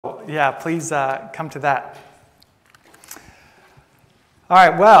Yeah, please come to that. All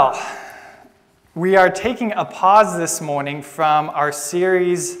right, well, we are taking a pause this morning from our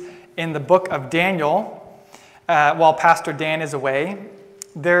series in the book of Daniel while Pastor Dan is away.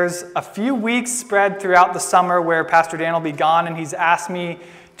 There's a few weeks spread throughout the summer where Pastor Dan will be gone, and he's asked me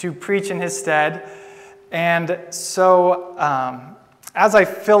to preach in his stead. And so as I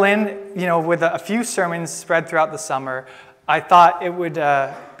fill in, with a few sermons spread throughout the summer, I thought it would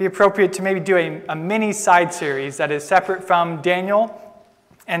be appropriate to maybe do a mini side series that is separate from Daniel.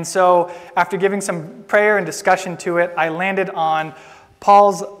 And so after giving some prayer and discussion to it, I landed on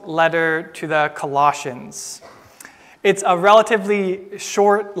Paul's letter to the Colossians. It's a relatively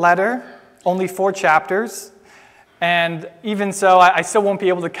short letter, only 4 chapters. And even so, I still won't be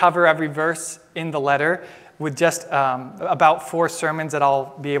able to cover every verse in the letter with just about 4 sermons that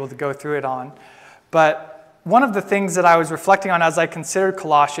I'll be able to go through it on. But one of the things that I was reflecting on as I considered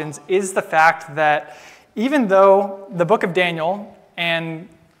Colossians is the fact that even though the book of Daniel and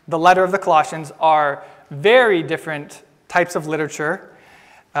the letter of the Colossians are very different types of literature,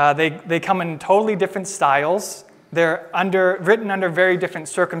 they come in totally different styles. They're written under very different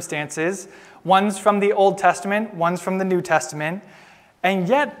circumstances. One's from the Old Testament, one's from the New Testament, and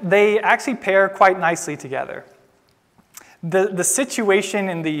yet they actually pair quite nicely together. The situation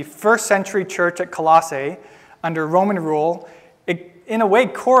in the first century church at Colossae under Roman rule, it in a way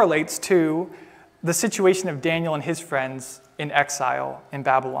correlates to the situation of Daniel and his friends in exile in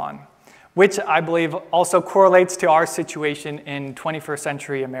Babylon, which I believe also correlates to our situation in 21st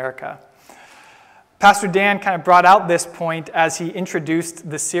century America. Pastor Dan kind of brought out this point as he introduced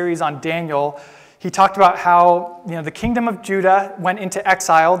the series on Daniel. He talked about how the kingdom of Judah went into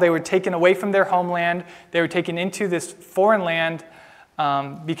exile. They were taken away from their homeland. They were taken into this foreign land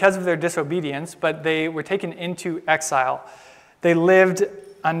because of their disobedience, but they were taken into exile. They lived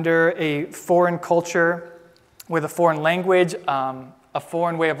under a foreign culture with a foreign language, a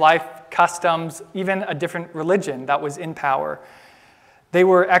foreign way of life, customs, even a different religion that was in power. They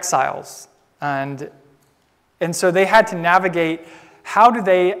were exiles, and so they had to navigate how do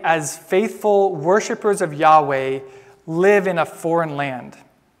they, as faithful worshipers of Yahweh, live in a foreign land.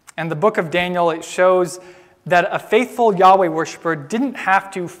 And the book of Daniel, it shows that a faithful Yahweh worshiper didn't have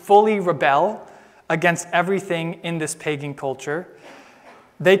to fully rebel against everything in this pagan culture.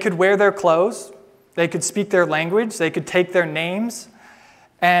 They could wear their clothes, they could speak their language, they could take their names,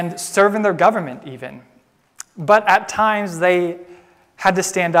 and serve in their government even. But at times they had to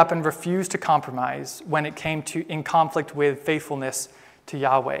stand up and refuse to compromise when it came to in conflict with faithfulness to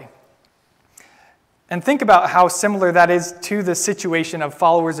Yahweh. And think about how similar that is to the situation of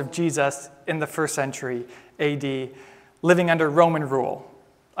followers of Jesus in the first century AD, living under Roman rule.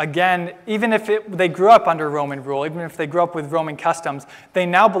 Again, even if they grew up under Roman rule, even if they grew up with Roman customs, they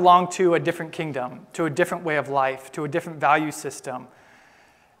now belong to a different kingdom, to a different way of life, to a different value system.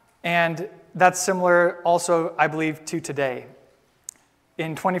 And that's similar also, I believe, to today.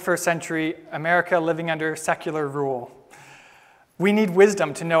 In 21st century America, living under secular rule, we need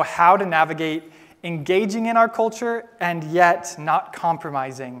wisdom to know how to navigate engaging in our culture and yet not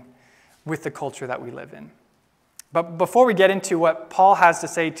compromising with the culture that we live in. But before we get into what Paul has to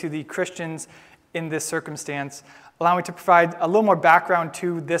say to the Christians in this circumstance, allow me to provide a little more background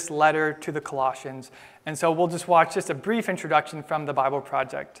to this letter to the Colossians. And so we'll just watch just a brief introduction from the Bible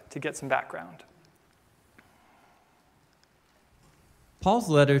Project to get some background. Paul's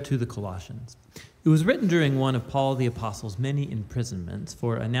letter to the Colossians. It was written during one of Paul the Apostle's many imprisonments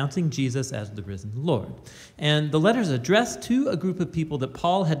for announcing Jesus as the risen Lord. And the letter is addressed to a group of people that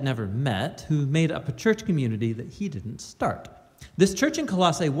Paul had never met who made up a church community that he didn't start. This church in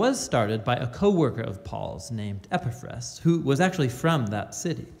Colossae was started by a co-worker of Paul's named Epaphras, who was actually from that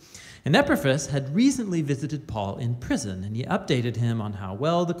city. And Epaphras had recently visited Paul in prison, and he updated him on how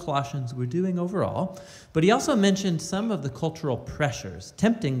well the Colossians were doing overall, but he also mentioned some of the cultural pressures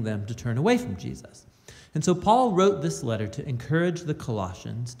tempting them to turn away from Jesus. And so Paul wrote this letter to encourage the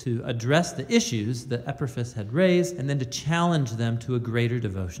Colossians to address the issues that Epaphras had raised, and then to challenge them to a greater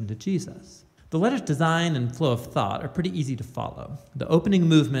devotion to Jesus. The letter's design and flow of thought are pretty easy to follow. The opening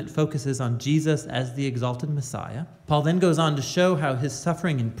movement focuses on Jesus as the exalted Messiah. Paul then goes on to show how his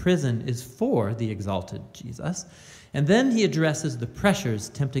suffering in prison is for the exalted Jesus. And then he addresses the pressures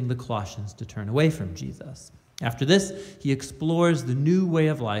tempting the Colossians to turn away from Jesus. After this, he explores the new way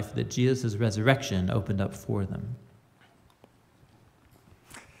of life that Jesus' resurrection opened up for them.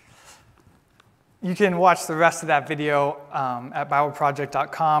 You can watch the rest of that video at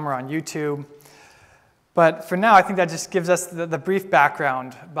BibleProject.com or on YouTube. But for now, I think that just gives us the brief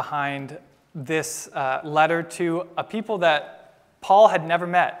background behind this letter to a people that Paul had never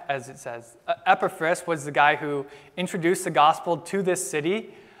met, as it says. Epaphras was the guy who introduced the gospel to this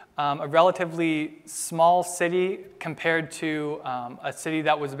city, a relatively small city compared to a city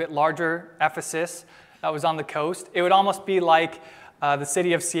that was a bit larger, Ephesus, that was on the coast. It would almost be like the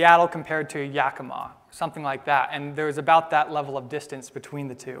city of Seattle compared to Yakima, something like that. And there was about that level of distance between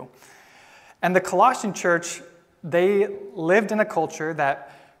the two. And the Colossian church, they lived in a culture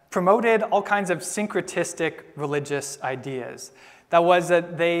that promoted all kinds of syncretistic religious ideas. That was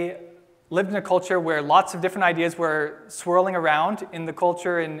that they lived in a culture where lots of different ideas were swirling around in the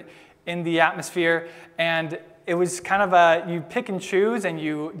culture and in the atmosphere, and it was kind of you pick and choose and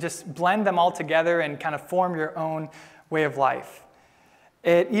you just blend them all together and kind of form your own way of life.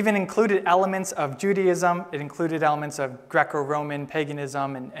 It even included elements of Judaism, it included elements of Greco-Roman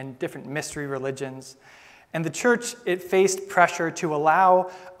paganism and different mystery religions. And the church, it faced pressure to allow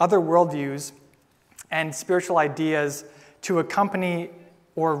other worldviews and spiritual ideas to accompany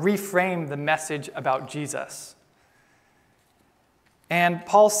or reframe the message about Jesus. And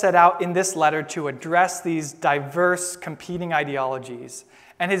Paul set out in this letter to address these diverse competing ideologies.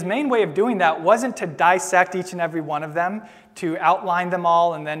 And his main way of doing that wasn't to dissect each and every one of them, to outline them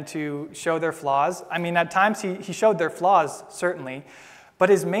all and then to show their flaws. I mean, at times he showed their flaws, certainly, but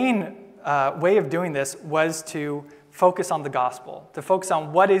his main way of doing this was to focus on the gospel, to focus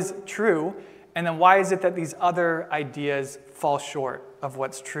on what is true, and then why is it that these other ideas fall short of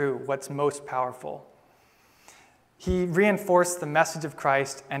what's true, what's most powerful. He reinforced the message of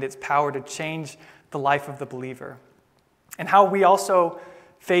Christ and its power to change the life of the believer, and how we also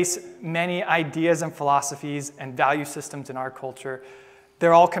face many ideas and philosophies and value systems in our culture.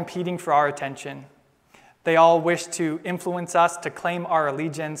 They're all competing for our attention. They all wish to influence us, to claim our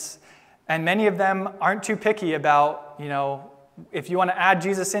allegiance. And many of them aren't too picky about, if you want to add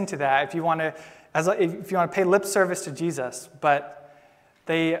Jesus into that, if you want to pay lip service to Jesus, but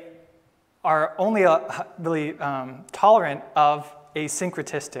they are only really tolerant of a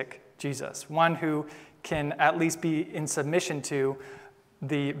syncretistic Jesus, one who can at least be in submission to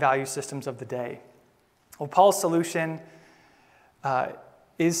the value systems of the day. Well, Paul's solution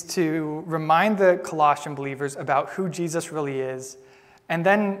is to remind the Colossian believers about who Jesus really is, and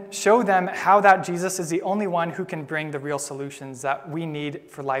then show them how that Jesus is the only one who can bring the real solutions that we need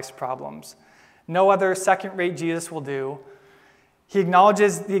for life's problems. No other second-rate Jesus will do. He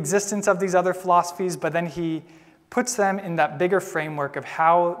acknowledges the existence of these other philosophies, but then he puts them in that bigger framework of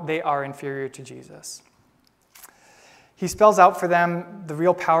how they are inferior to Jesus. He spells out for them the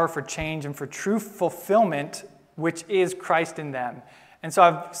real power for change and for true fulfillment, which is Christ in them. And so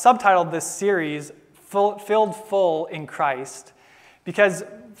I've subtitled this series, Filled Full in Christ, because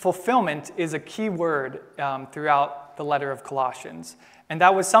fulfillment is a key word throughout the letter of Colossians. And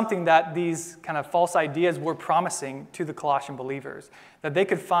that was something that these kind of false ideas were promising to the Colossian believers, that they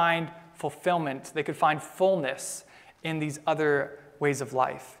could find fulfillment, they could find fullness in these other ways of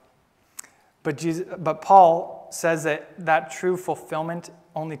life. But Paul says that true fulfillment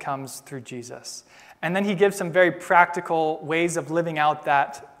only comes through Jesus. And then he gives some very practical ways of living out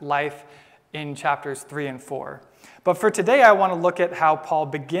that life in chapters 3 and 4. But for today, I want to look at how Paul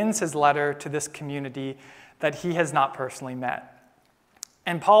begins his letter to this community that he has not personally met.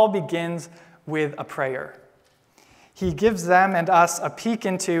 And Paul begins with a prayer. He gives them and us a peek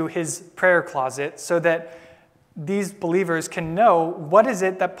into his prayer closet so that these believers can know what is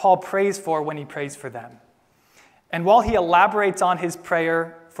it that Paul prays for when he prays for them. And while he elaborates on his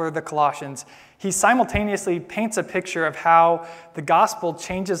prayer for the Colossians, he simultaneously paints a picture of how the gospel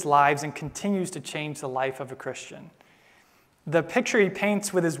changes lives and continues to change the life of a Christian. The picture he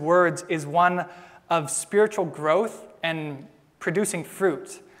paints with his words is one of spiritual growth and producing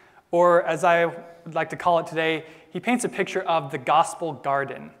fruit. Or as I would like to call it today, he paints a picture of the gospel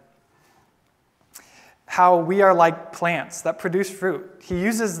garden. How we are like plants that produce fruit. He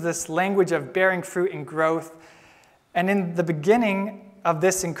uses this language of bearing fruit and growth. And in the beginning of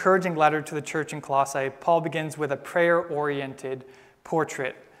this encouraging letter to the church in Colossae, Paul begins with a prayer-oriented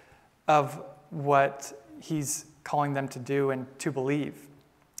portrait of what he's calling them to do and to believe.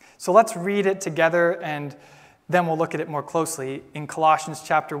 So let's read it together, and then we'll look at it more closely in Colossians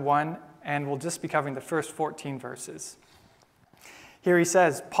chapter 1, and we'll just be covering the first 14 verses. Here he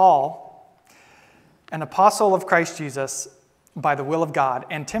says, Paul, an apostle of Christ Jesus, by the will of God,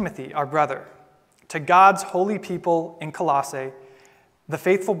 and Timothy, our brother, to God's holy people in Colossae, the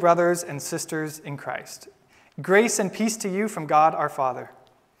faithful brothers and sisters in Christ. Grace and peace to you from God our Father.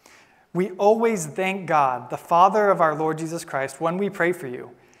 We always thank God, the Father of our Lord Jesus Christ, when we pray for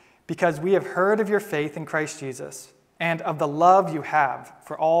you, because we have heard of your faith in Christ Jesus and of the love you have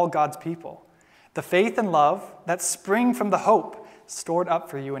for all God's people, the faith and love that spring from the hope stored up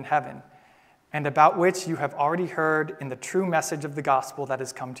for you in heaven, and about which you have already heard in the true message of the gospel that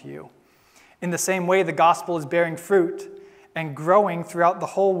has come to you. In the same way, the gospel is bearing fruit and growing throughout the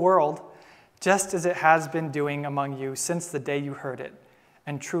whole world, just as it has been doing among you since the day you heard it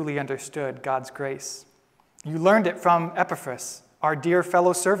and truly understood God's grace. You learned it from Epaphras, our dear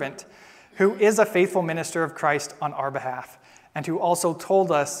fellow servant, who is a faithful minister of Christ on our behalf, and who also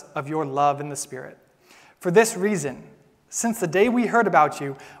told us of your love in the Spirit. For this reason, since the day we heard about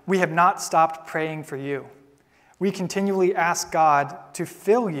you, we have not stopped praying for you. We continually ask God to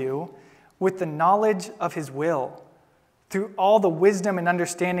fill you with the knowledge of his will, through all the wisdom and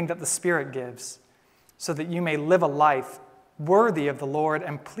understanding that the Spirit gives, so that you may live a life worthy of the Lord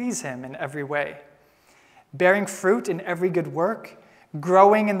and please him in every way, bearing fruit in every good work,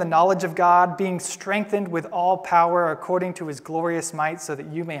 growing in the knowledge of God, being strengthened with all power according to his glorious might, so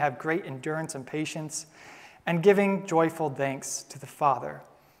that you may have great endurance and patience, and giving joyful thanks to the Father,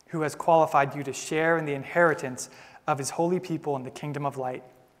 who has qualified you to share in the inheritance of his holy people in the kingdom of light.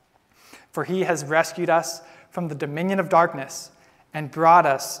 For he has rescued us from the dominion of darkness and brought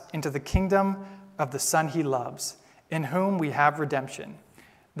us into the kingdom of the Son he loves, in whom we have redemption,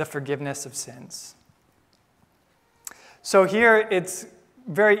 the forgiveness of sins. So here it's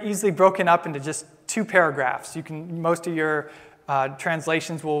very easily broken up into just two paragraphs. Most of your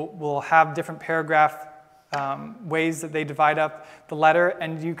translations will have different paragraph ways that they divide up the letter,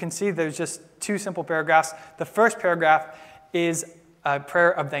 and you can see there's just two simple paragraphs. The first paragraph is a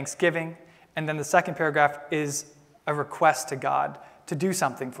prayer of thanksgiving, and then the second paragraph is a request to God to do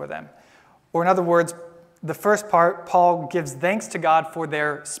something for them. Or in other words, the first part, Paul gives thanks to God for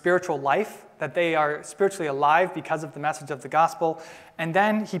their spiritual life, that they are spiritually alive because of the message of the gospel, and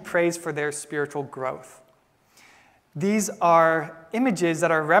then he prays for their spiritual growth. These are images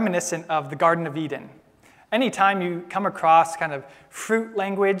that are reminiscent of the Garden of Eden. Anytime you come across kind of fruit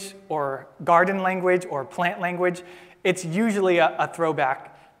language or garden language or plant language, it's usually a throwback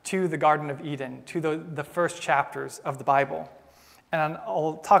to the Garden of Eden, to the first chapters of the Bible. And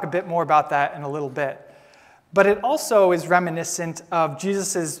I'll talk a bit more about that in a little bit. But it also is reminiscent of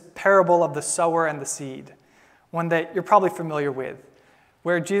Jesus' parable of the sower and the seed, one that you're probably familiar with,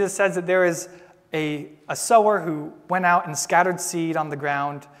 where Jesus says that there is a sower who went out and scattered seed on the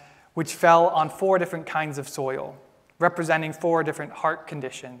ground, which fell on 4 different kinds of soil, representing 4 different heart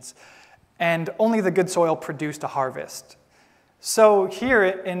conditions. And only the good soil produced a harvest. So here,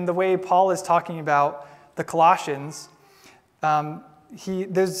 in the way Paul is talking about the Colossians,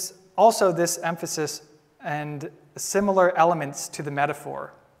 there's also this emphasis and similar elements to the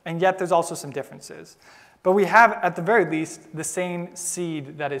metaphor, and yet there's also some differences. But we have, at the very least, the same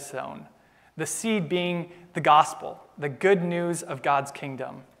seed that is sown, the seed being the gospel, the good news of God's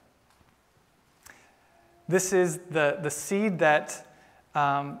kingdom. This is the seed that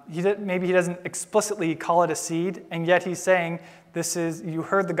maybe he doesn't explicitly call it a seed, and yet he's saying, you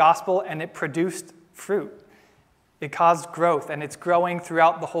heard the gospel and it produced fruit. It caused growth, and it's growing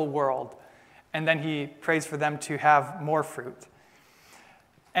throughout the whole world. And then he prays for them to have more fruit.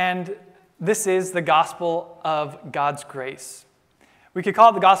 And this is the gospel of God's grace. We could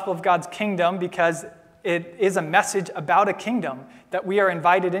call it the gospel of God's kingdom because it is a message about a kingdom that we are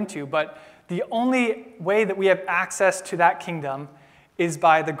invited into. But the only way that we have access to that kingdom is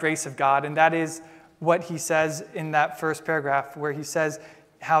by the grace of God. And that is what he says in that first paragraph, where he says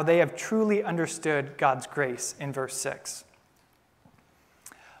how they have truly understood God's grace in verse 6.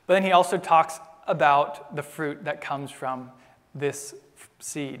 But then he also talks about the fruit that comes from this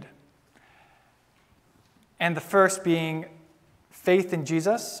seed. And the first being faith in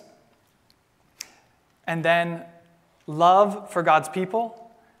Jesus, and then love for God's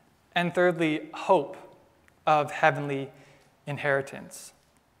people, and thirdly, hope of heavenly inheritance.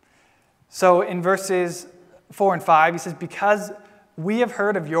 So in verses 4 and 5, he says, because we have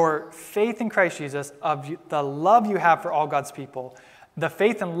heard of your faith in Christ Jesus, of the love you have for all God's people, the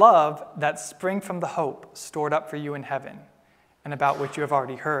faith and love that spring from the hope stored up for you in heaven, and about which you have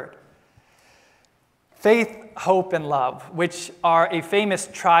already heard. Faith, hope, and love, which are a famous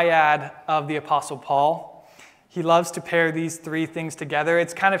triad of the Apostle Paul. He loves to pair these 3 things together.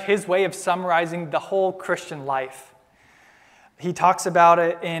 It's kind of his way of summarizing the whole Christian life. He talks about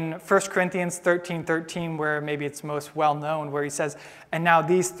it in 1 Corinthians 13:13, where maybe it's most well known, where he says, and now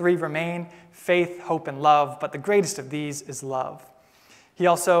these 3 remain, faith, hope, and love, but the greatest of these is love. He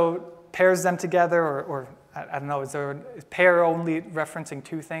also pairs them together, or I don't know, is there a pair only referencing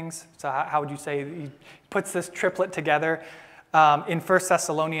 2 things? So how would you say he puts this triplet together? In 1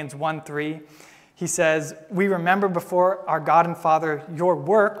 Thessalonians 1:3, he says, "We remember before our God and Father your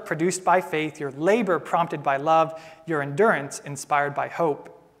work produced by faith, your labor prompted by love, your endurance inspired by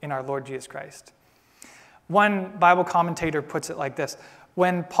hope in our Lord Jesus Christ." One Bible commentator puts it like this: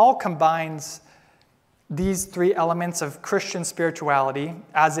 when Paul combines these three elements of Christian spirituality,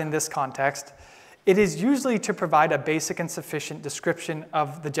 as in this context, it is usually to provide a basic and sufficient description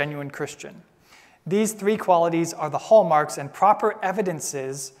of the genuine Christian. These three qualities are the hallmarks and proper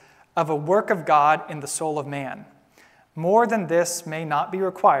evidences of a work of God in the soul of man. More than this may not be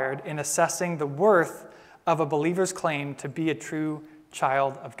required in assessing the worth of a believer's claim to be a true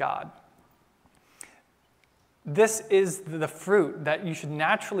child of God. This is the fruit that you should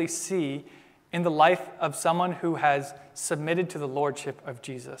naturally see in the life of someone who has submitted to the lordship of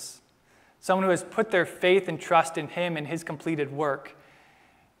Jesus, someone who has put their faith and trust in him and his completed work.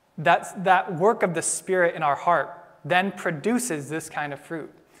 That work of the Spirit in our heart then produces this kind of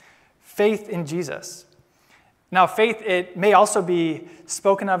fruit. Faith in Jesus. Now, faith, it may also be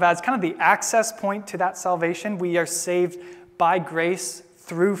spoken of as kind of the access point to that salvation. We are saved by grace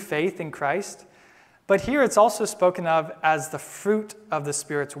through faith in Christ. But here it's also spoken of as the fruit of the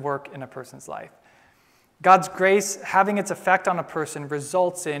Spirit's work in a person's life. God's grace having its effect on a person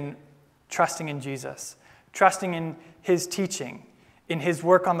results in trusting in Jesus, trusting in his teaching, in his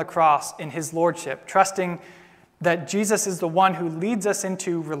work on the cross, in his lordship, trusting that Jesus is the one who leads us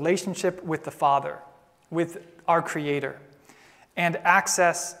into relationship with the Father, with our Creator, and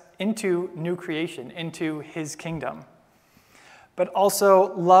access into new creation, into his kingdom. But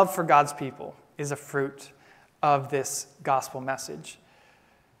also, love for God's people is a fruit of this gospel message.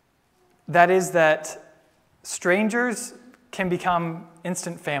 That is that strangers can become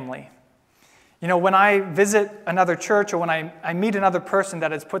instant family. You know, when I visit another church or when I meet another person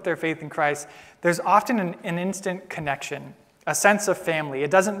that has put their faith in Christ, there's often an instant connection, a sense of family. It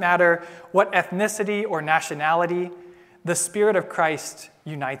doesn't matter what ethnicity or nationality, the Spirit of Christ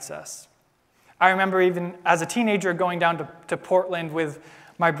unites us. I remember even as a teenager going down to Portland with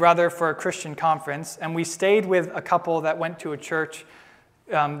my brother for a Christian conference, and we stayed with a couple that went to a church,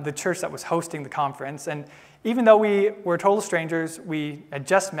 the church that was hosting the conference. And even though we were total strangers, we had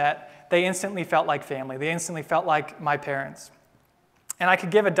just met, they instantly felt like family. They instantly felt like my parents. And I could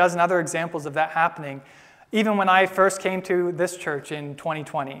give a dozen other examples of that happening, even when I first came to this church in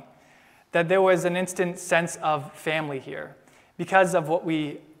 2020, that there was an instant sense of family here because of what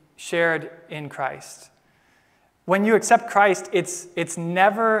we shared in Christ. When you accept Christ, it's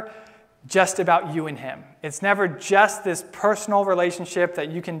never just about you and him. It's never just this personal relationship that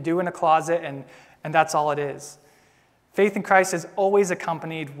you can do in a closet and that's all it is. Faith in Christ is always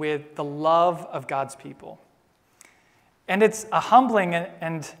accompanied with the love of God's people. And it's a humbling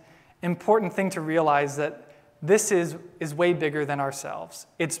and important thing to realize that this is way bigger than ourselves.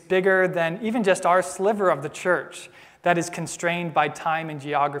 It's bigger than even just our sliver of the church that is constrained by time and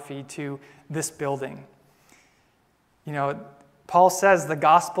geography to this building. You know, Paul says the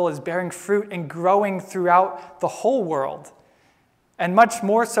gospel is bearing fruit and growing throughout the whole world. And much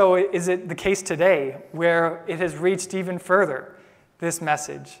more so is it the case today, where it has reached even further, this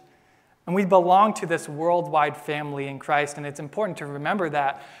message. And we belong to this worldwide family in Christ, and it's important to remember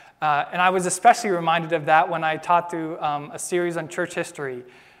that. And I was especially reminded of that when I taught through a series on church history,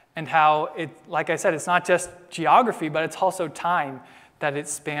 and how, like I said, it's not just geography, but it's also time that it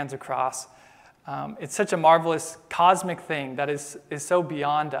spans across. It's such a marvelous cosmic thing that is so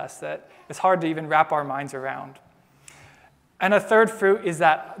beyond us that it's hard to even wrap our minds around. And a third fruit is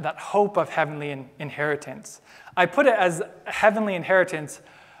that hope of heavenly inheritance. I put it as heavenly inheritance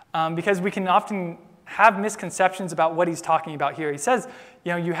because we can often have misconceptions about what he's talking about here. He says,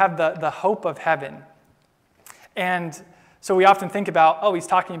 you know, you have the hope of heaven. And so we often think about, oh, he's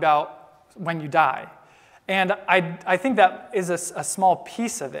talking about when you die. And I think that is a small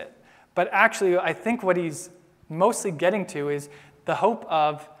piece of it. But actually, I think what he's mostly getting to is the hope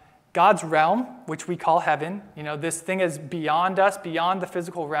of God's realm, which we call heaven. You know, this thing is beyond us, beyond the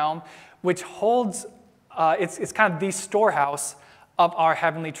physical realm, which holds, it's kind of the storehouse of our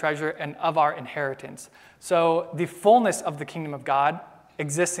heavenly treasure and of our inheritance. So the fullness of the kingdom of God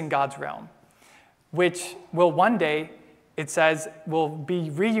exists in God's realm, which will one day, it says, will be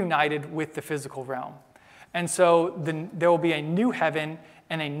reunited with the physical realm. And so there will be a new heaven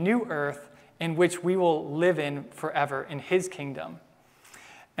and a new earth in which we will live in forever in his kingdom.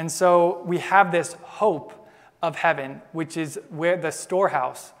 And so we have this hope of heaven, which is where the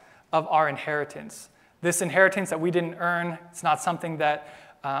storehouse of our inheritance. This inheritance that we didn't earn, it's not something that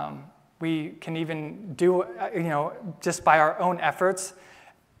we can even do, you know, just by our own efforts,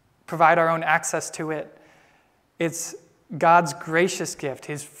 provide our own access to it. It's God's gracious gift,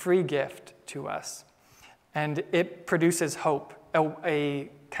 his free gift, to us. And it produces hope, a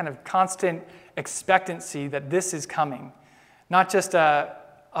kind of constant expectancy that this is coming. Not just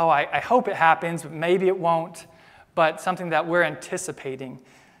I hope it happens, but maybe it won't, but something that we're anticipating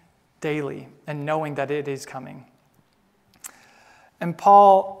daily and knowing that it is coming. And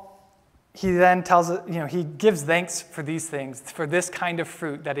Paul, he then tells us, he gives thanks for these things, for this kind of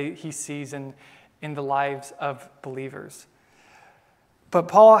fruit that he sees in the lives of believers. But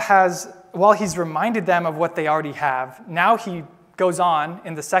Paul while he's reminded them of what they already have, now he goes on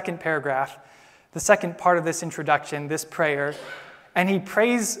in the second paragraph, the second part of this introduction, this prayer, and he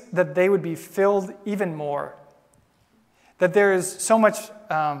prays that they would be filled even more. That there is so much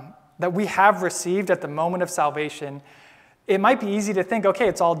that we have received at the moment of salvation. It might be easy to think, okay,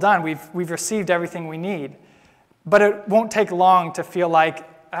 it's all done. We've received everything we need. But it won't take long to feel like,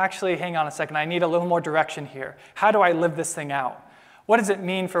 actually, hang on a second, I need a little more direction here. How do I live this thing out? What does it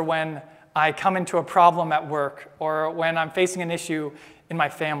mean for when I come into a problem at work or when I'm facing an issue in my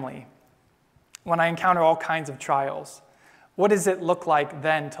family? When I encounter all kinds of trials? What does it look like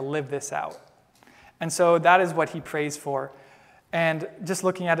then to live this out? And so that is what he prays for. And just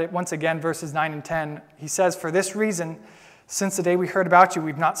looking at it once again, verses 9 and 10, he says, "For this reason, since the day we heard about you,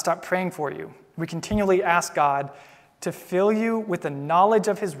 we've not stopped praying for you. We continually ask God to fill you with the knowledge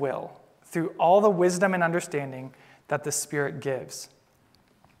of his will through all the wisdom and understanding that the Spirit gives."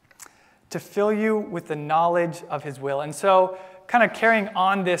 To fill you with the knowledge of his will. And so, kind of carrying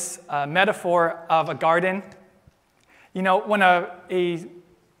on this metaphor of a garden, when a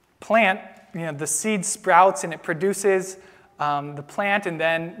plant, the seed sprouts and it produces the plant and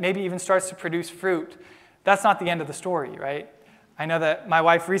then maybe even starts to produce fruit, that's not the end of the story, right? I know that my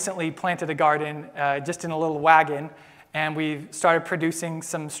wife recently planted a garden just in a little wagon, and we've started producing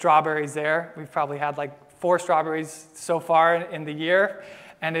some strawberries there. We've probably had like 4 strawberries so far in the year,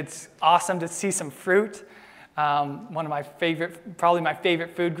 and it's awesome to see some fruit. One of my favorite, probably my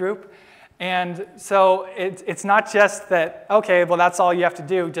favorite food group. And so it's not just that, okay, well, that's all you have to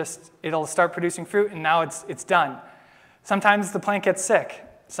do, just it'll start producing fruit and now it's done. Sometimes the plant gets sick.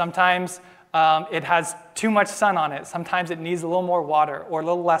 Sometimes it has too much sun on it. Sometimes it needs a little more water or a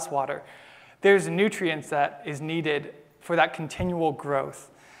little less water. There's nutrients that is needed for that continual growth.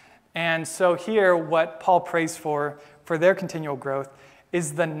 And so here, what Paul prays for their continual growth,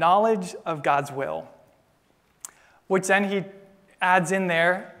 is the knowledge of God's will, which then he adds in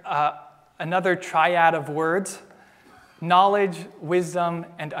there another triad of words: knowledge, wisdom,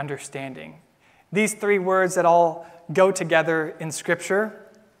 and understanding. These 3 words that all go together in Scripture,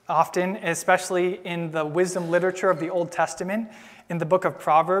 often, especially in the wisdom literature of the Old Testament. In the book of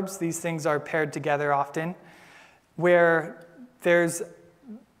Proverbs, these things are paired together often, where there's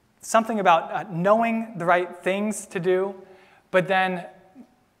something about knowing the right things to do, but then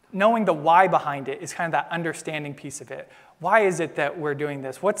knowing the why behind it is kind of that understanding piece of it. Why is it that we're doing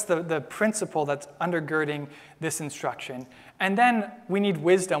this? What's the principle that's undergirding this instruction? And then we need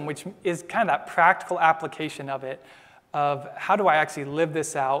wisdom, which is kind of that practical application of it, of how do I actually live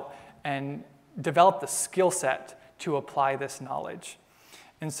this out and develop the skill set to apply this knowledge.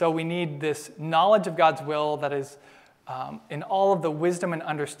 And so we need this knowledge of God's will that is in all of the wisdom and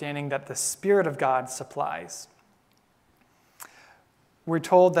understanding that the Spirit of God supplies. We're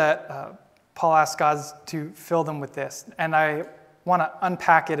told that Paul asks God to fill them with this, and I want to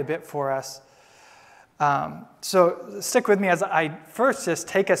unpack it a bit for us. So stick with me as I first just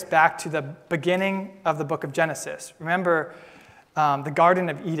take us back to the beginning of the book of Genesis. Remember the Garden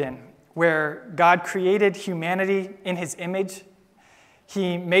of Eden, where God created humanity in his image.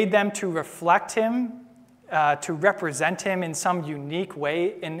 He made them to reflect him, to represent him in some unique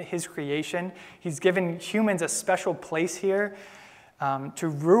way in his creation. He's given humans a special place here. To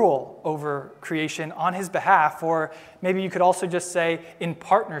rule over creation on his behalf, or maybe you could also just say in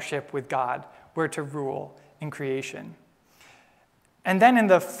partnership with God, we're to rule in creation. And then in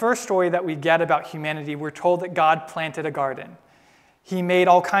the first story that we get about humanity, we're told that God planted a garden. He made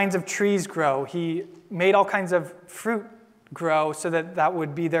all kinds of trees grow. He made all kinds of fruit grow so that that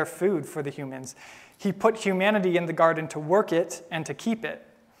would be their food for the humans. He put humanity in the garden to work it and to keep it.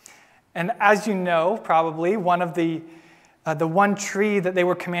 And as you know, probably, the one tree that they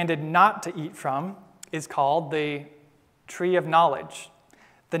were commanded not to eat from is called the tree of knowledge.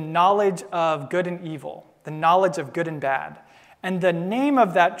 The knowledge of good and evil, the knowledge of good and bad. And the name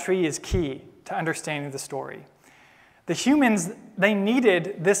of that tree is key to understanding the story. The humans, they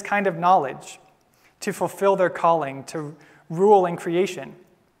needed this kind of knowledge to fulfill their calling, to rule in creation.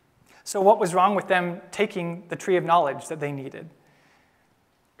 So what was wrong with them taking the tree of knowledge that they needed?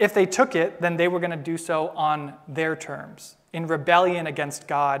 If they took it, then they were going to do so on their terms, in rebellion against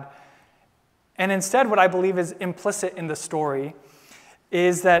God, And instead, what I believe is implicit in the story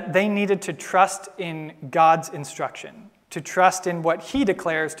is that they needed to trust in God's instruction, to trust in what he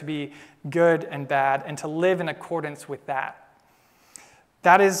declares to be good and bad, and to live in accordance with that.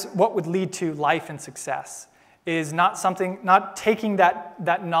 That is what would lead to life and success, is not taking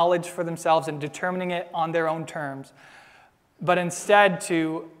that knowledge for themselves and determining it on their own terms, but instead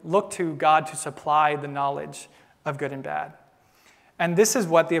to look to God to supply the knowledge of good and bad. And this is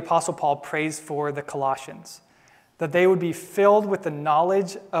what the Apostle Paul prays for the Colossians, that they would be filled with the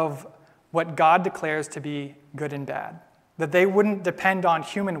knowledge of what God declares to be good and bad, that they wouldn't depend on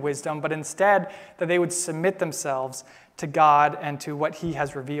human wisdom, but instead that they would submit themselves to God and to what he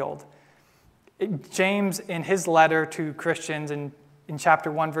has revealed. James, in his letter to Christians in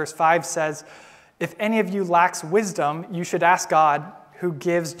chapter 1, verse 5, says, "If any of you lacks wisdom, you should ask God, who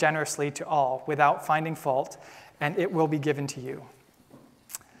gives generously to all, without finding fault, and it will be given to you."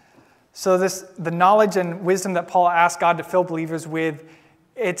 So the knowledge and wisdom that Paul asked God to fill believers with,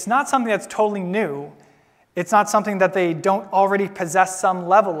 it's not something that's totally new. It's not something that they don't already possess some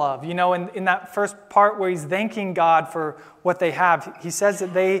level of. You know, in that first part where he's thanking God for what they have, he says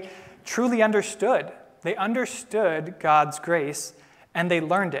that they truly understood. They understood God's grace, and they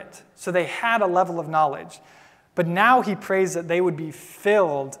learned it. So they had a level of knowledge. But now he prays that they would be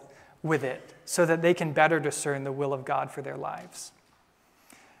filled with it so that they can better discern the will of God for their lives.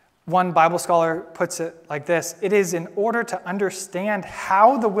 One Bible scholar puts it like this: it is in order to understand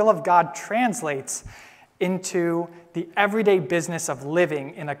how the will of God translates into the everyday business of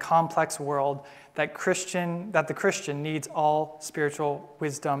living in a complex world that the Christian needs all spiritual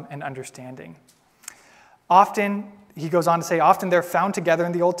wisdom and understanding. Often, he goes on to say, often they're found together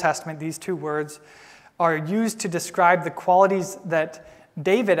in the Old Testament. These two words are used to describe the qualities that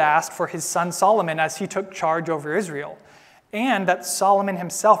David asked for his son Solomon as he took charge over Israel, and that Solomon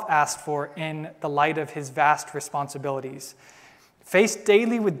himself asked for in the light of his vast responsibilities. Faced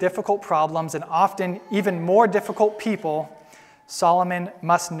daily with difficult problems and often even more difficult people, Solomon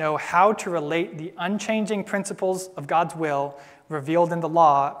must know how to relate the unchanging principles of God's will, revealed in the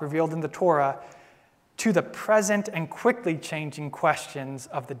law, revealed in the Torah, to the present and quickly changing questions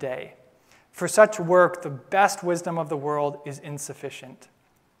of the day. For such work, the best wisdom of the world is insufficient.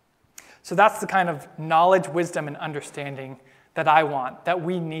 So that's the kind of knowledge, wisdom, and understanding that I want, that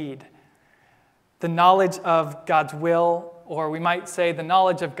we need. The knowledge of God's will, or we might say the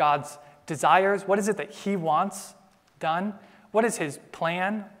knowledge of God's desires. What is it that he wants done? What is his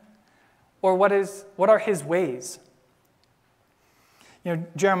plan? Or what are his ways? You know,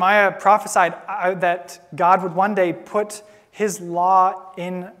 Jeremiah prophesied that God would one day put his law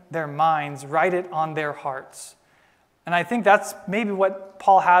in their minds, write it on their hearts. And I think that's maybe what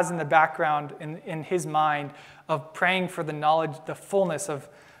Paul has in the background in his mind of praying for the knowledge, the fullness of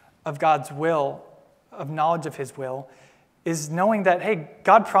God's will, of knowledge of his will, is knowing that, hey,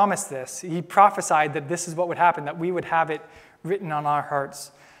 God promised this. He prophesied that this is what would happen, that we would have it written on our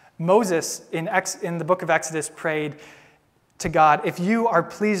hearts. Moses, in the book of Exodus, prayed to God, "If you are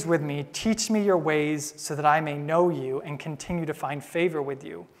pleased with me, teach me your ways so that I may know you and continue to find favor with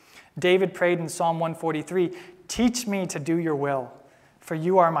you." David prayed in Psalm 143, "Teach me to do your will, for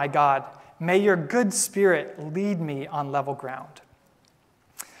you are my God. May your good spirit lead me on level ground."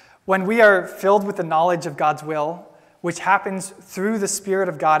 When we are filled with the knowledge of God's will, which happens through the Spirit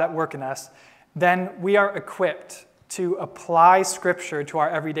of God at work in us, then we are equipped to apply Scripture to our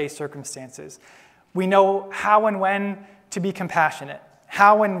everyday circumstances. We know how and when to be compassionate,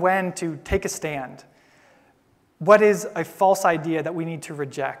 how and when to take a stand. What is a false idea that we need to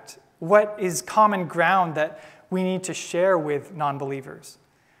reject? What is common ground that we need to share with non-believers?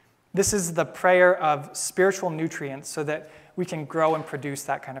 This is the prayer of spiritual nutrients so that we can grow and produce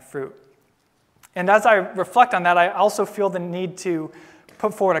that kind of fruit. And as I reflect on that, I also feel the need to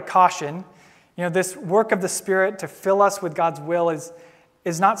put forward a caution. You know, this work of the Spirit to fill us with God's will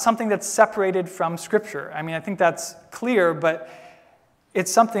is not something that's separated from Scripture. I mean, I think that's clear, but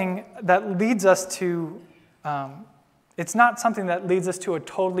it's something that leads us to, it's not something that leads us to a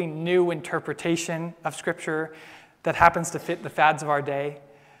totally new interpretation of Scripture that happens to fit the fads of our day.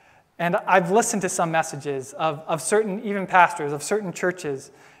 And I've listened to some messages of certain, even pastors, of certain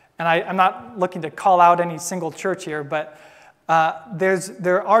churches, and I'm not looking to call out any single church here, but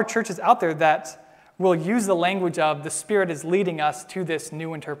there are churches out there that will use the language of the Spirit is leading us to this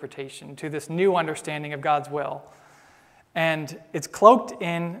new interpretation, to this new understanding of God's will. And it's cloaked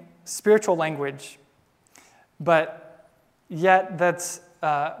in spiritual language, but yet that's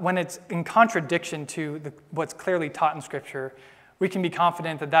when it's in contradiction to what's clearly taught in Scripture, we can be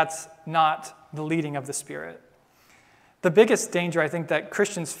confident that that's not the leading of the Spirit. The biggest danger I think that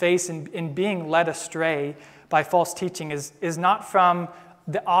Christians face in being led astray by false teaching is not from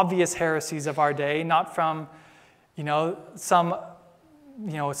the obvious heresies of our day, not from some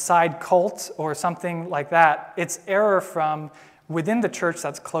side cult or something like that. It's error from within the church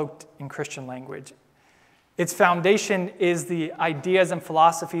that's cloaked in Christian language. Its foundation is the ideas and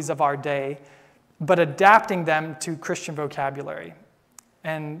philosophies of our day, but adapting them to Christian vocabulary.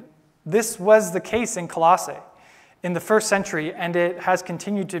 And this was the case in Colossae in the first century, and it has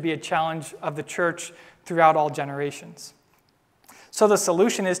continued to be a challenge of the church throughout all generations. So the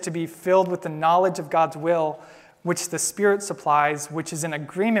solution is to be filled with the knowledge of God's will, which the Spirit supplies, which is in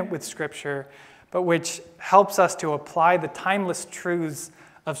agreement with Scripture, but which helps us to apply the timeless truths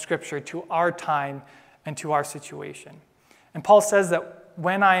of Scripture to our time and to our situation. And Paul says that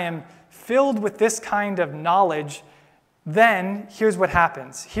when I am filled with this kind of knowledge, then here's what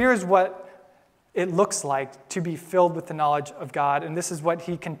happens. Here's what it looks like to be filled with the knowledge of God. And this is what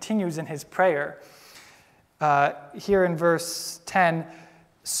he continues in his prayer. Here in verse 10,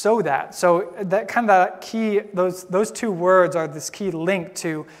 so that kind of that key, those two words are this key link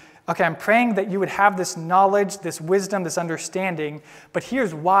to, okay, I'm praying that you would have this knowledge, this wisdom, this understanding, but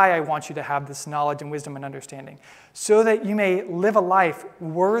here's why I want you to have this knowledge and wisdom and understanding, so that you may live a life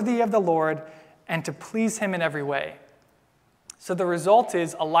worthy of the Lord and to please him in every way. So the result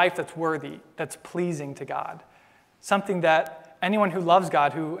is a life that's worthy, that's pleasing to God, something that anyone who loves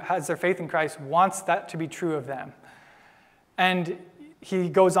God, who has their faith in Christ, wants that to be true of them. And he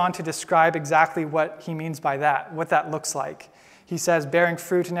goes on to describe exactly what he means by that, what that looks like. He says, bearing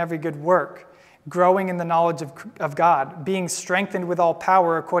fruit in every good work, growing in the knowledge of God, being strengthened with all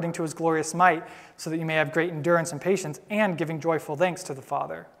power according to his glorious might, so that you may have great endurance and patience, and giving joyful thanks to the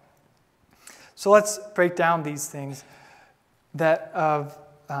Father. So let's break down these things. That the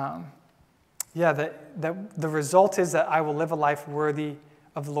result is that I will live a life worthy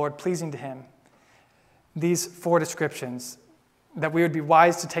of the Lord, pleasing to him. These four descriptions that we would be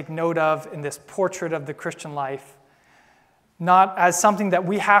wise to take note of in this portrait of the Christian life, not as something that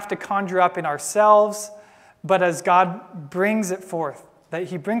we have to conjure up in ourselves, but as God brings it forth, that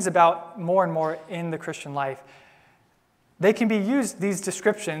he brings about more and more in the Christian life. They can be used, these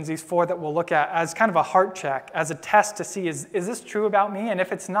descriptions, these four that we'll look at, as kind of a heart check, as a test to see, is this true about me? And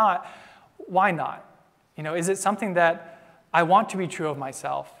if it's not, why not? Is it something that I want to be true of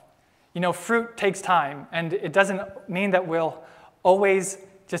myself? Fruit takes time, and it doesn't mean that we'll always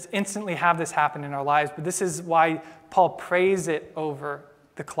just instantly have this happen in our lives, but this is why Paul prays it over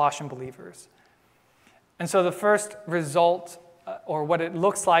the Colossian believers. And so the first result, or what it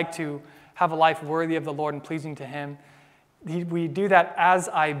looks like to have a life worthy of the Lord and pleasing to him, we do that as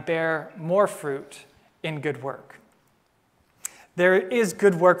I bear more fruit in good work. There is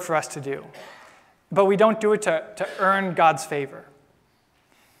good work for us to do, but we don't do it to earn God's favor.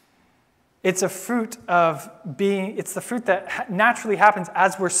 It's a fruit of it's the fruit that naturally happens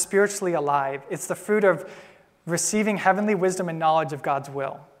as we're spiritually alive. It's the fruit of receiving heavenly wisdom and knowledge of God's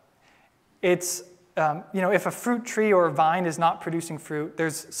will. It's, if a fruit tree or a vine is not producing fruit,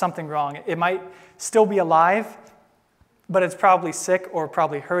 there's something wrong. It might still be alive, but it's probably sick or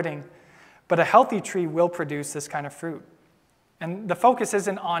probably hurting. But a healthy tree will produce this kind of fruit. And the focus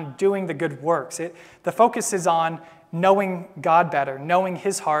isn't on doing the good works. The focus is on knowing God better, knowing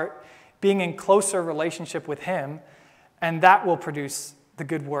his heart, being in closer relationship with him, and that will produce the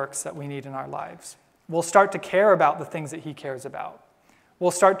good works that we need in our lives. We'll start to care about the things that he cares about.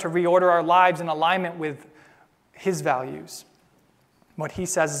 We'll start to reorder our lives in alignment with his values, what he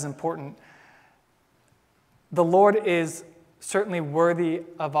says is important. The Lord is certainly worthy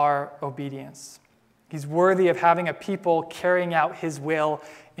of our obedience. He's worthy of having a people carrying out his will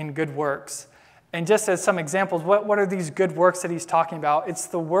in good works. And just as some examples, what are these good works that he's talking about? It's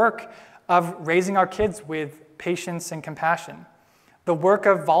the work of raising our kids with patience and compassion, the work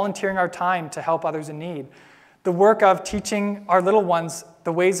of volunteering our time to help others in need, the work of teaching our little ones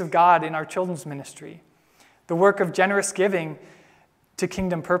the ways of God in our children's ministry, the work of generous giving to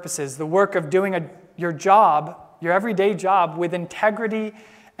kingdom purposes, the work of doing your job, your everyday job, with integrity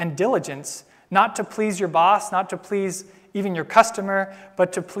and diligence, not to please your boss, not to please even your customer,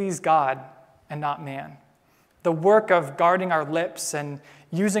 but to please God and not man. The work of guarding our lips and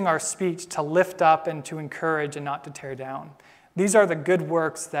using our speech to lift up and to encourage and not to tear down. These are the good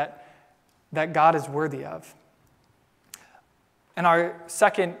works that God is worthy of. And our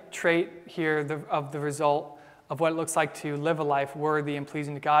second trait here of the result of what it looks like to live a life worthy and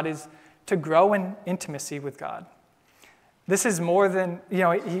pleasing to God is to grow in intimacy with God. This is more than,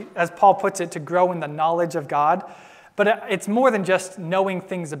 as Paul puts it, to grow in the knowledge of God, but it's more than just knowing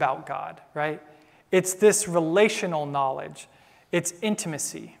things about God, right? It's this relational knowledge. It's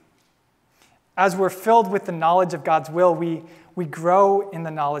intimacy. As we're filled with the knowledge of God's will, we grow in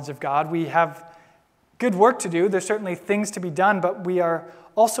the knowledge of God. We have good work to do. There's certainly things to be done, but we are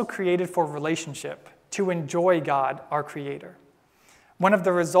also created for relationship, to enjoy God, our Creator. One of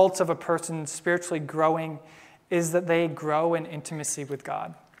the results of a person spiritually growing is that they grow in intimacy with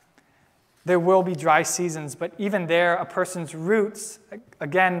God. There will be dry seasons, but even there, a person's roots,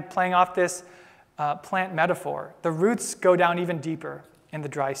 again, playing off this plant metaphor, the roots go down even deeper in the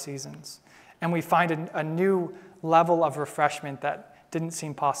dry seasons. And we find a new level of refreshment that didn't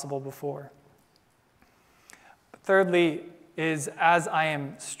seem possible before. Thirdly is, as I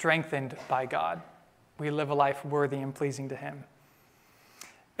am strengthened by God, we live a life worthy and pleasing to Him.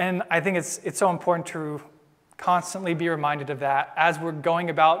 And I think it's so important to constantly be reminded of that as we're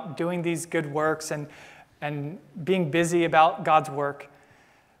going about doing these good works and being busy about God's work.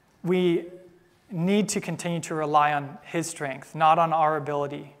 We need to continue to rely on His strength, not on our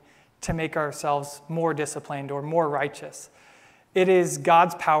ability to make ourselves more disciplined or more righteous. It is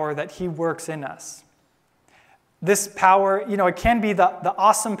God's power that He works in us. This power, it can be the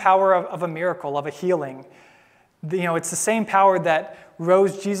awesome power of a miracle, of a healing. It's the same power that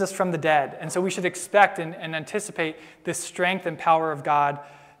rose Jesus from the dead. And so we should expect and anticipate this strength and power of God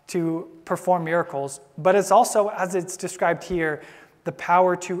to perform miracles. But it's also, as it's described here, the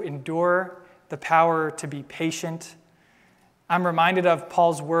power to endure, the power to be patient. I'm reminded of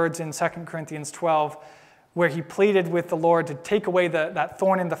Paul's words in 2 Corinthians 12, where he pleaded with the Lord to take away that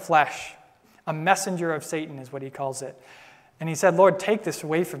thorn in the flesh. A messenger of Satan is what he calls it. And he said, Lord, take this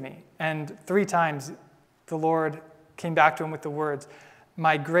away from me. And 3 times the Lord came back to him with the words,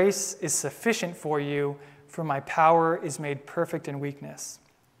 my grace is sufficient for you, for my power is made perfect in weakness.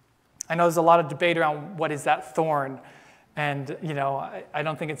 I know there's a lot of debate around what is that thorn. And, I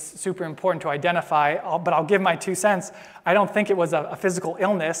don't think it's super important to identify, but I'll give my 2 cents. I don't think it was a physical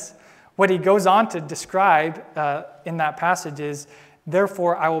illness. What he goes on to describe in that passage is,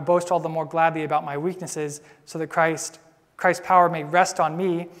 therefore, I will boast all the more gladly about my weaknesses, so that Christ's power may rest on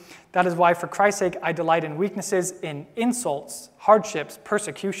me. That is why, for Christ's sake, I delight in weaknesses, in insults, hardships,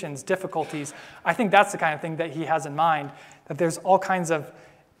 persecutions, difficulties. I think that's the kind of thing that he has in mind, that there's all kinds of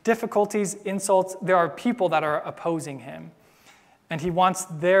difficulties, insults. There are people that are opposing him. And he wants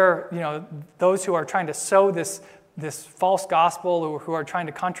those who are trying to sow this false gospel, or who are trying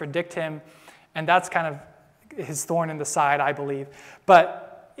to contradict him, and that's kind of his thorn in the side, I believe.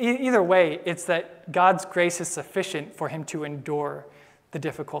 But either way, it's that God's grace is sufficient for him to endure the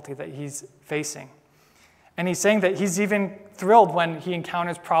difficulty that he's facing. And he's saying that he's even thrilled when he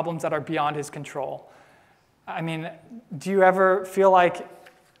encounters problems that are beyond his control. I mean, do you ever feel like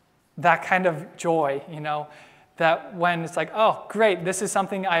that kind of joy, that when it's like, oh, great, this is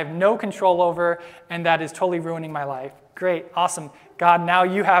something I have no control over and that is totally ruining my life. Great, awesome. God, now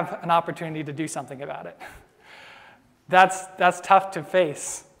you have an opportunity to do something about it. That's tough to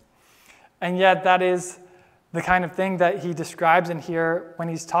face. And yet that is the kind of thing that he describes in here when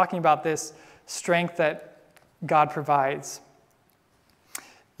he's talking about this strength that God provides.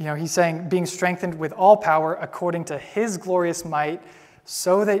 He's saying, being strengthened with all power according to his glorious might,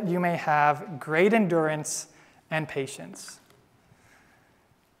 so that you may have great endurance and patience.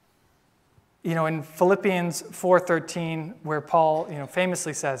 In Philippians 4:13, where Paul,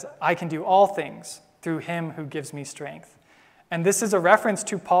 famously says, I can do all things through him who gives me strength. And this is a reference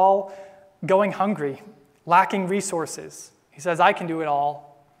to Paul going hungry, lacking resources. He says, I can do it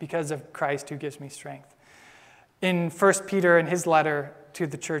all because of Christ who gives me strength. In 1 Peter, in his letter to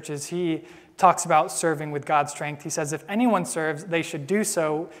the churches, he talks about serving with God's strength. He says, if anyone serves, they should do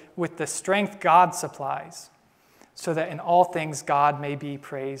so with the strength God supplies, so that in all things God may be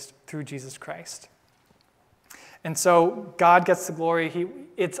praised through Jesus Christ. And so God gets the glory.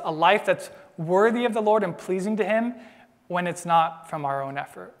 It's a life that's worthy of the Lord and pleasing to him when it's not from our own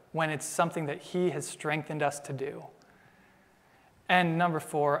effort, when it's something that he has strengthened us to do. And number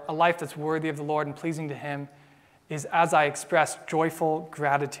 4, a life that's worthy of the Lord and pleasing to him is as I express joyful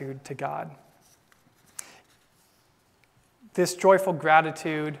gratitude to God. This joyful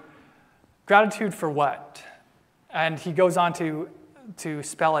gratitude for what? And he goes on to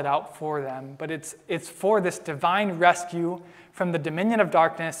spell it out for them, but it's for this divine rescue from the dominion of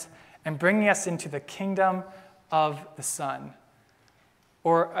darkness and bringing us into the kingdom of the Son.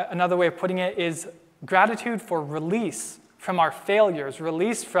 Or another way of putting it is gratitude for release from our failures,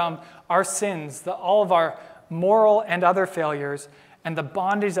 release from our sins, all of our moral and other failures, and the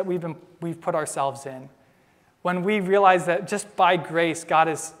bondage that we've put ourselves in. When we realize that just by grace, God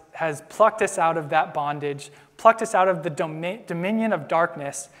has plucked us out of that bondage, plucked us out of the dominion of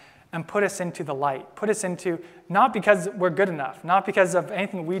darkness, and put us into the light. Put us into, not because we're good enough, not because of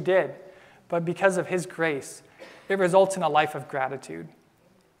anything we did, but because of his grace. It results in a life of gratitude.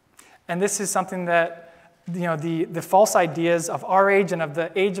 And this is something that, the false ideas of our age and of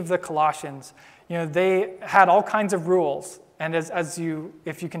the age of the Colossians, they had all kinds of rules. And if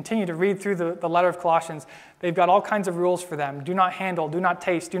you continue to read through the letter of Colossians, they've got all kinds of rules for them. Do not handle, do not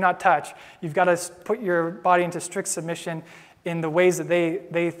taste, do not touch. You've got to put your body into strict submission in the ways that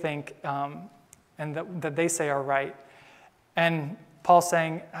they think and that they say are right. And Paul's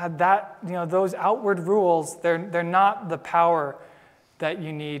saying that those outward rules, they're not the power that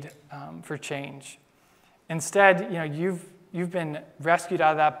you need for change. Instead, you've been rescued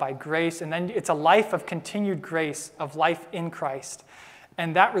out of that by grace, and then it's a life of continued grace, of life in Christ.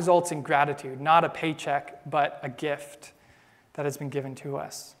 And that results in gratitude, not a paycheck, but a gift that has been given to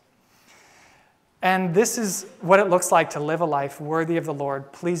us. And this is what it looks like to live a life worthy of the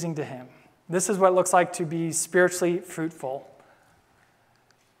Lord, pleasing to him. This is what it looks like to be spiritually fruitful.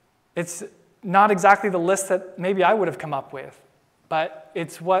 It's not exactly the list that maybe I would have come up with, but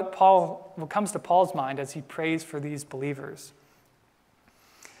it's what comes to Paul's mind as he prays for these believers.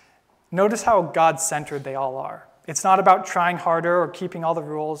 Notice how God-centered they all are. It's not about trying harder or keeping all the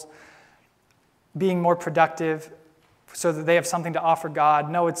rules, being more productive so that they have something to offer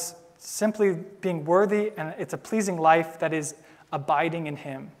God. No, it's simply being worthy, and it's a pleasing life that is abiding in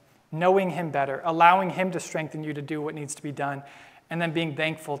him, knowing him better, allowing him to strengthen you to do what needs to be done, and then being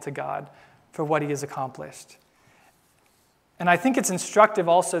thankful to God for what he has accomplished. And I think it's instructive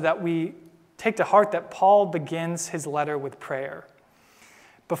also that we take to heart that Paul begins his letter with prayer.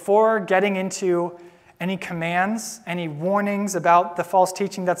 Before getting into any commands, any warnings about the false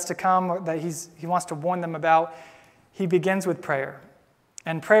teaching that's to come, or that he wants to warn them about, he begins with prayer.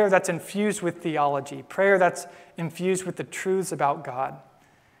 And prayer that's infused with theology, prayer that's infused with the truths about God.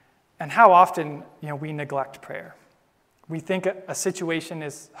 And how often, we neglect prayer. We think a situation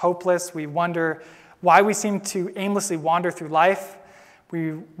is hopeless. We wonder why we seem to aimlessly wander through life.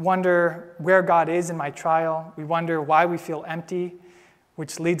 We wonder where God is in my trial. We wonder why we feel empty,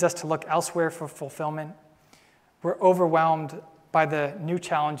 which leads us to look elsewhere for fulfillment. We're overwhelmed by the new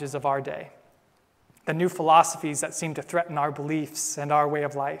challenges of our day, the new philosophies that seem to threaten our beliefs and our way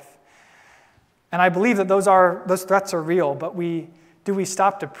of life. And I believe that those threats are real, but do we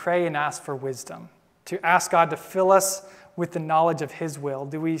stop to pray and ask for wisdom, to ask God to fill us with the knowledge of his will?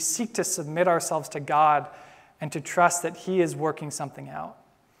 Do we seek to submit ourselves to God and to trust that he is working something out?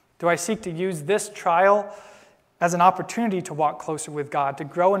 Do I seek to use this trial as an opportunity to walk closer with God, to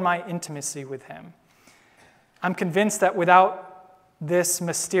grow in my intimacy with him? I'm convinced that without this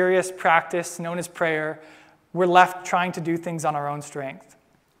mysterious practice known as prayer, we're left trying to do things on our own strength.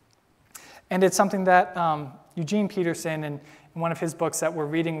 And it's something that Eugene Peterson, in one of his books that we're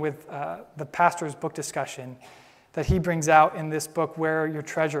reading with the pastor's book discussion, that he brings out in this book, Where Your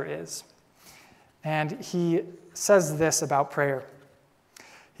Treasure Is. And he says this about prayer.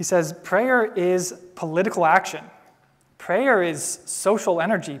 He says, prayer is political action. Prayer is social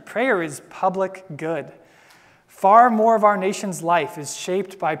energy. Prayer is public good. Far more of our nation's life is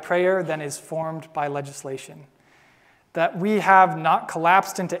shaped by prayer than is formed by legislation. That we have not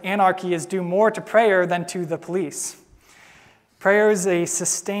collapsed into anarchy is due more to prayer than to the police. Prayer is a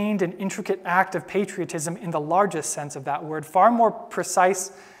sustained and intricate act of patriotism in the largest sense of that word, far more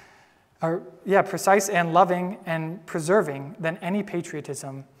precise and loving and preserving than any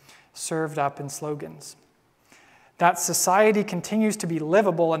patriotism served up in slogans. That society continues to be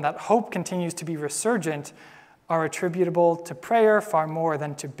livable and that hope continues to be resurgent are attributable to prayer far more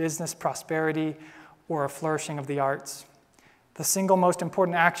than to business prosperity or a flourishing of the arts. The single most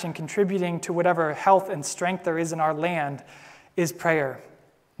important action contributing to whatever health and strength there is in our land is prayer.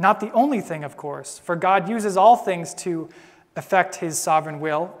 Not the only thing, of course, for God uses all things to effect his sovereign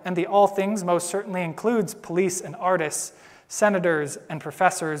will, and the all things most certainly includes police and artists, senators and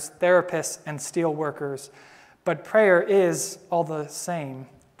professors, therapists and steel workers. But prayer is, all the same,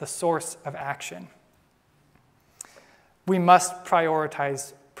 the source of action. We must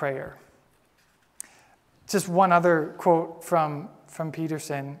prioritize prayer. Just one other quote from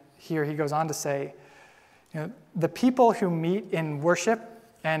Peterson here. He goes on to say, the people who meet in worship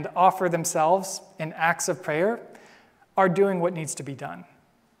and offer themselves in acts of prayer are doing what needs to be done.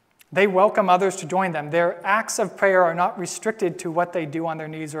 They welcome others to join them. Their acts of prayer are not restricted to what they do on their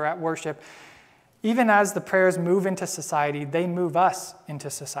knees or at worship. Even as the prayers move into society, they move us into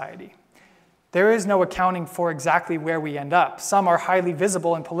society. There is no accounting for exactly where we end up. Some are highly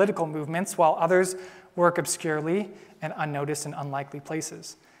visible in political movements, while others work obscurely and unnoticed in unlikely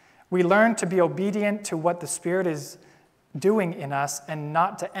places. We learn to be obedient to what the Spirit is doing in us, and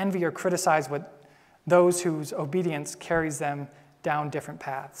not to envy or criticize those whose obedience carries them down different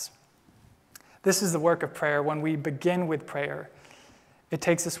paths. This is the work of prayer. When we begin with prayer, it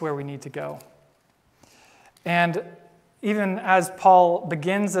takes us where we need to go. And even as Paul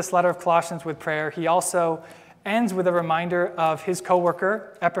begins this letter of Colossians with prayer, he also ends with a reminder of his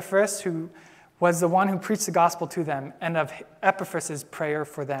co-worker, Epaphras, who was the one who preached the gospel to them, and of Epaphras' prayer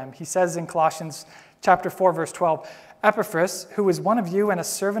for them. He says in Colossians chapter 4, verse 12, Epaphras, who is one of you and a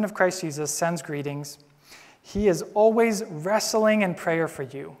servant of Christ Jesus, sends greetings. He is always wrestling in prayer for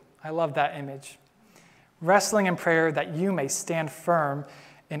you. I love that image. Wrestling in prayer that you may stand firm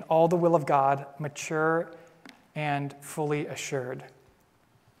in all the will of God, mature and fully assured.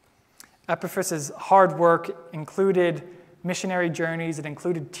 Epaphras' hard work included missionary journeys, it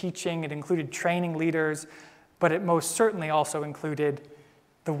included teaching, it included training leaders, but it most certainly also included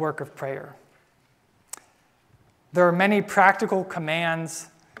the work of prayer. There are many practical commands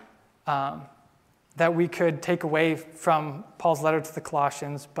that we could take away from Paul's letter to the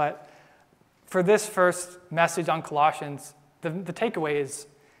Colossians, but for this first message on Colossians, the takeaway is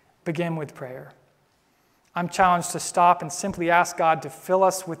begin with prayer. I'm challenged to stop and simply ask God to fill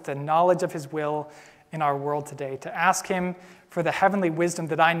us with the knowledge of his will in our world today, to ask him for the heavenly wisdom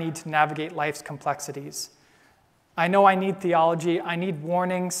that I need to navigate life's complexities. I know I need theology. I need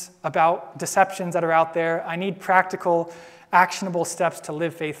warnings about deceptions that are out there. I need practical, actionable steps to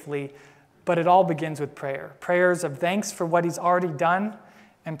live faithfully, but it all begins with prayer. Prayers of thanks for what he's already done,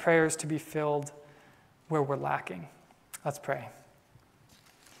 and prayers to be filled where we're lacking. Let's pray.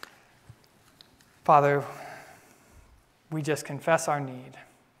 Father, we just confess our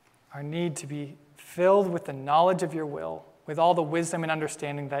need to be filled with the knowledge of your will, with all the wisdom and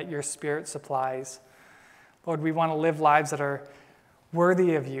understanding that your Spirit supplies. Lord, we want to live lives that are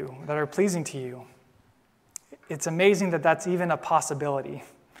worthy of you, that are pleasing to you. It's amazing that that's even a possibility,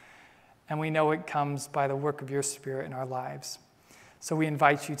 and we know it comes by the work of your Spirit in our lives. So we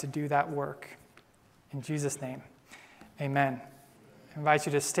invite you to do that work. In Jesus' name, amen. I invite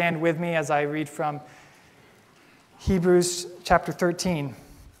you to stand with me as I read from Hebrews chapter 13,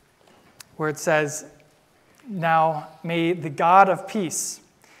 where it says, "Now may the God of peace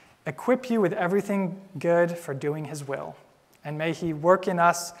equip you with everything good for doing his will, and may he work in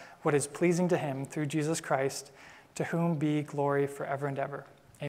us what is pleasing to him through Jesus Christ, to whom be glory forever and ever.